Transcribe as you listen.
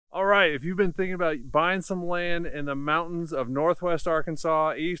right, if you've been thinking about buying some land in the mountains of northwest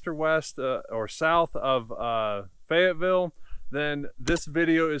Arkansas, east or west or south of Fayetteville, then this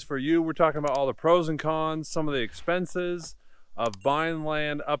video is for you. We're talking about all the pros and cons, some of the expenses of buying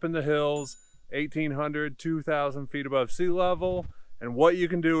land up in the hills, 1,800, 2,000 feet above sea level, and what you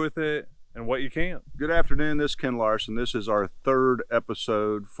can do with it and what you can't. Good afternoon, this is Ken Larson. This is our third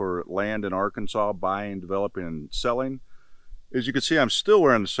episode for land in Arkansas, buying, developing, and selling. As you can see, I'm still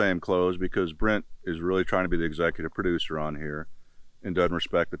wearing the same clothes because Brent is really trying to be the executive producer on here and doesn't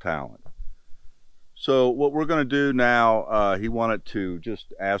respect the talent. So what we're going to do now, he wanted to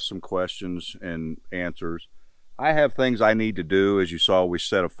just ask some questions and answers. I have things I need to do. As you saw, we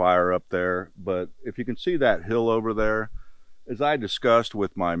set a fire up there, but if you can see that hill over there, as I discussed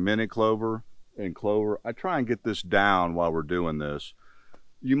with my mini clover and clover, I try and get this down while we're doing this.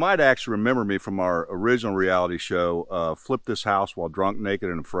 You might actually remember me from our original reality show, Flip This House While Drunk, Naked,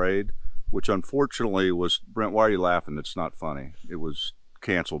 and Afraid, which unfortunately was, Brent, why are you laughing? It's not funny. It was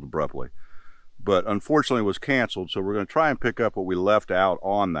canceled abruptly. But unfortunately it was canceled, so we're going to try and pick up what we left out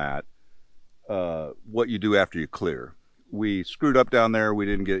on that, what you do after you clear. We screwed up down there. We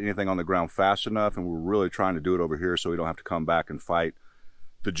didn't get anything on the ground fast enough, and we're really trying to do it over here so we don't have to come back and fight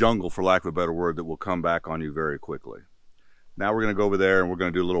the jungle, for lack of a better word, that will come back on you very quickly. Now we're going to go over there and we're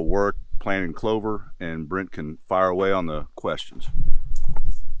going to do a little work, planting clover, and Brent can fire away on the questions.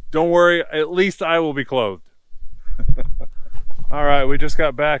 Don't worry, at least I will be clothed. All right, we just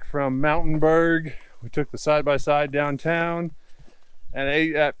got back from Mountainburg. We took the side-by-side downtown and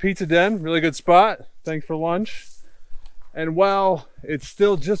ate at Pizza Den, really good spot. Thanks for lunch. And while it's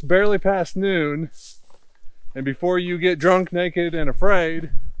still just barely past noon, and before you get drunk, naked, and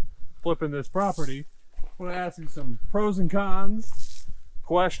afraid flipping this property, I want to ask you some pros and cons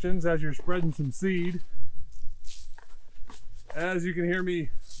questions as you're spreading some seed. As you can hear me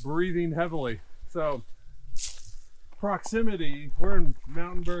breathing heavily. So, proximity, we're in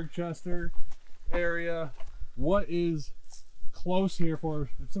Mountainburg, Chester area. What is close here for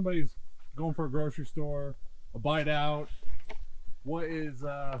if somebody's going for a grocery store, a bite out? What is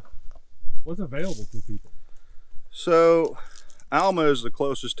what's available to people? So, Alma is the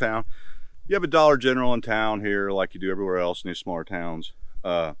closest town. You have a Dollar General in town here like you do everywhere else in these smaller towns.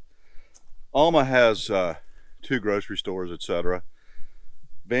 Alma has 2 grocery stores, etc.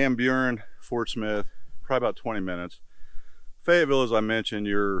 Van Buren, Fort Smith, probably about 20 minutes. Fayetteville, as I mentioned,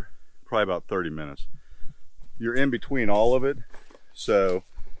 you're probably about 30 minutes. You're in between all of it. So,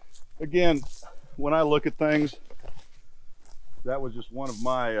 again, when I look at things, that was just one of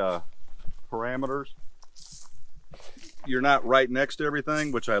my parameters. You're not right next to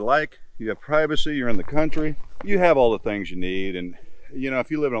everything, which I like. You have privacy, you're in the country. You have all the things you need, and you know, if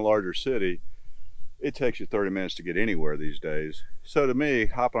you live in a larger city, it takes you 30 minutes to get anywhere these days. So to me,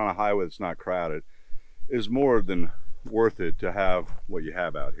 hopping on a highway that's not crowded is more than worth it to have what you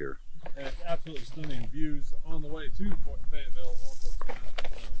have out here. And it's absolutely stunning views on the way to Fayetteville or Fort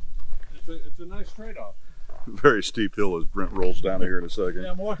Smith. So it's a nice trade-off. Very steep hill as Brent rolls down here in a second. Yeah,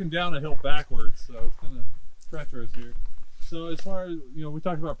 I'm walking down a hill backwards, so it's kind of treacherous here. So as far as, you know, we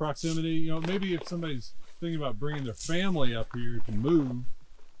talked about proximity, you know, maybe if somebody's thinking about bringing their family up here to move,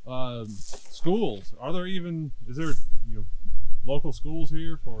 schools, are there even, is there, you know, local schools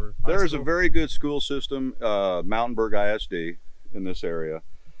here for high There is school? a very good school system, Mountainburg ISD in this area.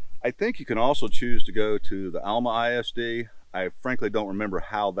 I think you can also choose to go to the Alma ISD. I frankly don't remember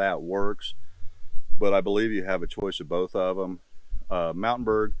how that works, but I believe you have a choice of both of them.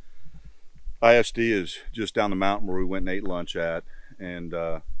 Mountainburg ISD is just down the mountain where we went and ate lunch at, and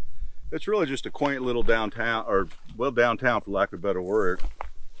it's really just a quaint little downtown, or well, downtown for lack of a better word,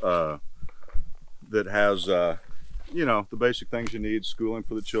 that has you know, the basic things you need, schooling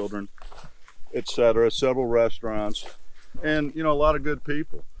for the children, etc., several restaurants, and you know, a lot of good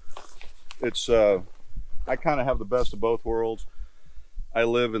people. It's I kind of have the best of both worlds. I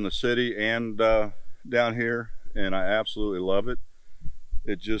live in the city and down here, and I absolutely love it.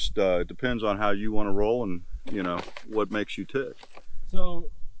 It just it depends on how you want to roll and, you know, what makes you tick.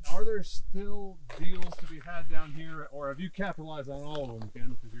 So are there still deals to be had down here, or have you capitalized on all of them,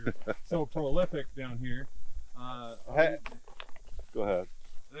 Ken, because you're so prolific down here? Go ahead.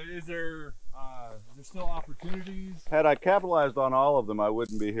 Is there still opportunities? Had I capitalized on all of them, I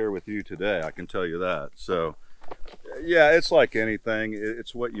wouldn't be here with you today, I can tell you that. So yeah, it's like anything,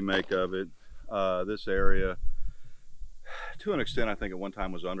 it's what you make of it. This area, to an extent, I think at one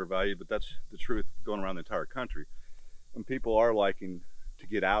time was undervalued, but that's the truth going around the entire country. And people are liking to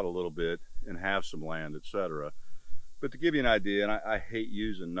get out a little bit and have some land, etc. But to give you an idea, and I hate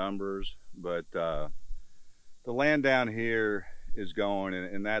using numbers, but the land down here is going,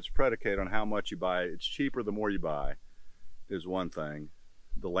 and that's predicated on how much you buy. It's cheaper the more you buy, is one thing,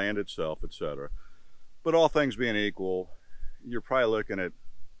 the land itself, etc. But all things being equal, you're probably looking at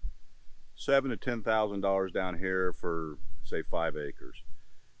 $7,000 to $10,000 down here for, say, 5 acres.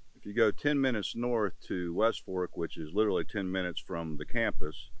 If you go 10 minutes north to West Fork, which is literally 10 minutes from the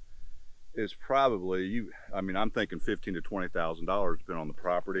campus, is probably, I'm thinking $15,000 to $20,000 depending on the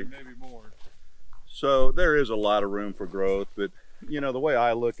property. Maybe more. So there is a lot of room for growth, but the way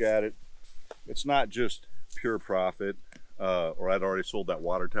I look at it, it's not just pure profit, or I'd already sold that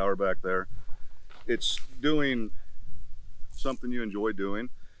water tower back there. It's doing something you enjoy doing,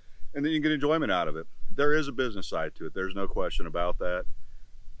 and then you get enjoyment out of it. There is a business side to it. There's no question about that.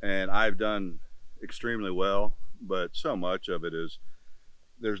 And I've done extremely well, but so much of it is,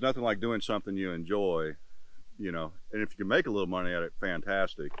 there's nothing like doing something you enjoy, and if you can make a little money at it,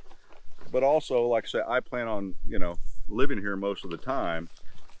 fantastic. But also, like I say, I plan on, living here most of the time,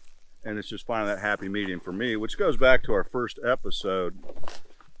 and it's just finding that happy medium for me, which goes back to our first episode.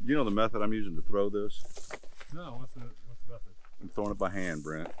 You know the method I'm using to throw this? No, what's the method? I'm throwing it by hand,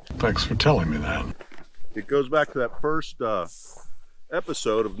 Brent. Thanks for telling me that. It goes back to that first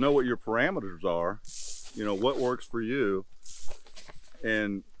episode of know what your parameters are, what works for you,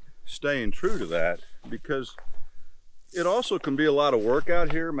 and staying true to that, because it also can be a lot of work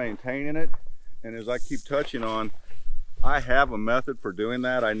out here maintaining it. And as I keep touching on, I have a method for doing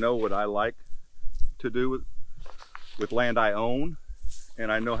that. I know what I like to do with land I own,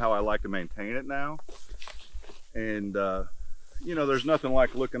 and I know how I like to maintain it now. And there's nothing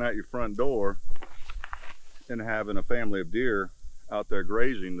like looking at your front door and having a family of deer out there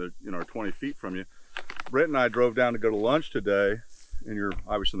grazing that are 20 feet from you. Brent and I drove down to go to lunch today, and you're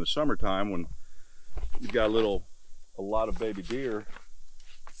obviously in the summertime when you've got a lot of baby deer,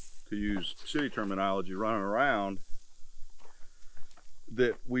 to use city terminology, running around,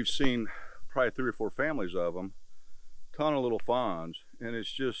 that we've seen probably 3 or 4 families of them, ton of little fawns, and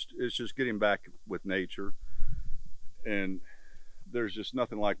it's just getting back with nature. And there's just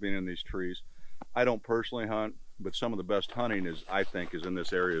nothing like being in these trees. I don't personally hunt, but some of the best hunting I think is in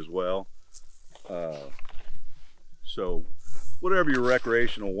this area as well. So whatever your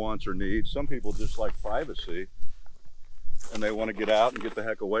recreational wants or needs, some people just like privacy, and they want to get out and get the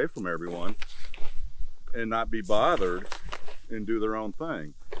heck away from everyone and not be bothered and do their own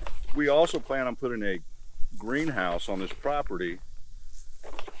thing. We also plan on putting a greenhouse on this property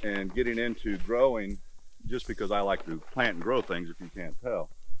and getting into growing, just because I like to plant and grow things, if you can't tell.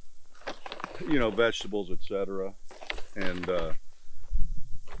 Vegetables, etc. And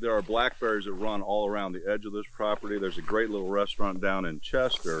there are blackberries that run all around the edge of this property. There's a great little restaurant down in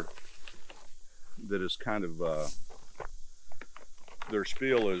Chester that is kind of, their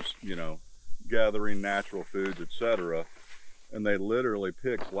spiel is, gathering natural foods, etc. And they literally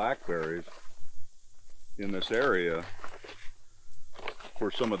pick blackberries in this area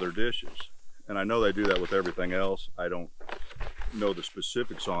for some of their dishes. And I know they do that with everything else. I don't know the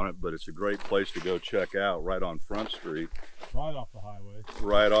specifics on it, but it's a great place to go check out, right on Front Street. Right off the highway.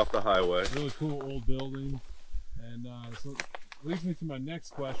 Right off the highway. Really cool old building. And so it leads me to my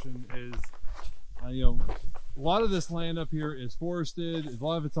next question is, a lot of this land up here is forested. A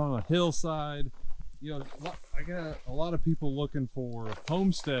lot of it's on a hillside. I get a lot of people looking for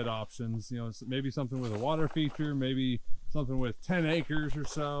homestead options, maybe something with a water feature, maybe something with 10 acres or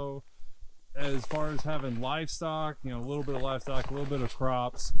so. As far as having livestock, a little bit of livestock, a little bit of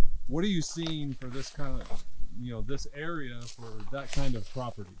crops, what are you seeing for this kind of, this area for that kind of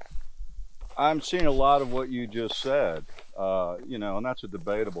property? I'm seeing a lot of what you just said, and that's a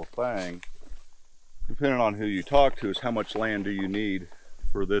debatable thing. Depending on who you talk to, is how much land do you need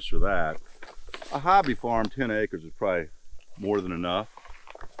for this or that. A hobby farm, 10 acres is probably more than enough.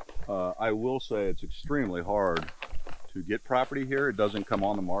 I will say it's extremely hard to get property here. It doesn't come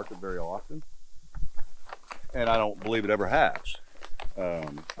on the market very often, and I don't believe it ever has.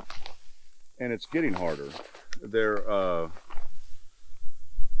 And it's getting harder. There's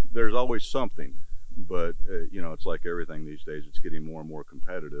always something, but it's like everything these days. It's getting more and more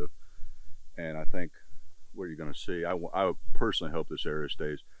competitive, and I think what you're going to see, I personally hope this area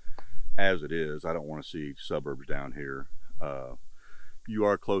stays as it is. I don't want to see suburbs down here. You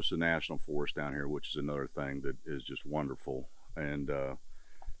are close to national forest down here, which is another thing that is just wonderful. And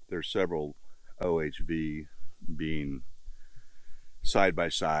there's several OHV being side by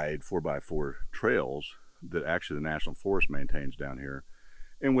side 4x4 trails that actually the national forest maintains down here,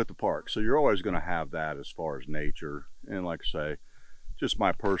 and with the park. So you're always going to have that as far as nature. And like I say, just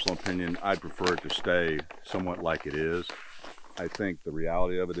my personal opinion, I'd prefer it to stay somewhat like it is. I think the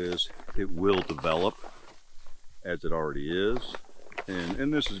reality of it is it will develop as it already is.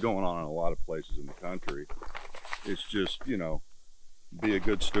 And this is going on in a lot of places in the country. It's just, you know, be a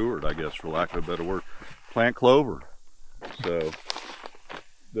good steward, I guess, for lack of a better word. Plant clover. So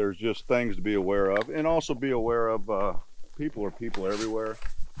there's just things to be aware of, and also be aware of people are people everywhere.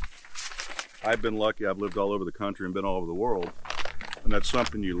 I've been lucky. I've lived all over the country and been all over the world, and that's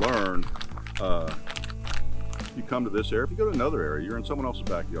something you learn. You come to this area. If you go to another area, you're in someone else's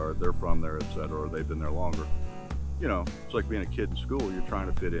backyard, they're from there, etc., or they've been there longer. You know, it's like being a kid in school. You're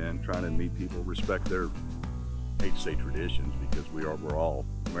trying to fit in, trying to meet people, respect their, I hate to say traditions, because we're all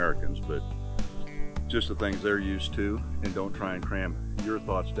Americans, but just the things they're used to, and don't try and cram your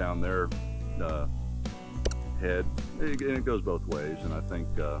thoughts down their head. And it goes both ways, and I think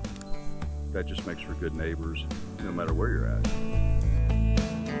that just makes for good neighbors no matter where you're at.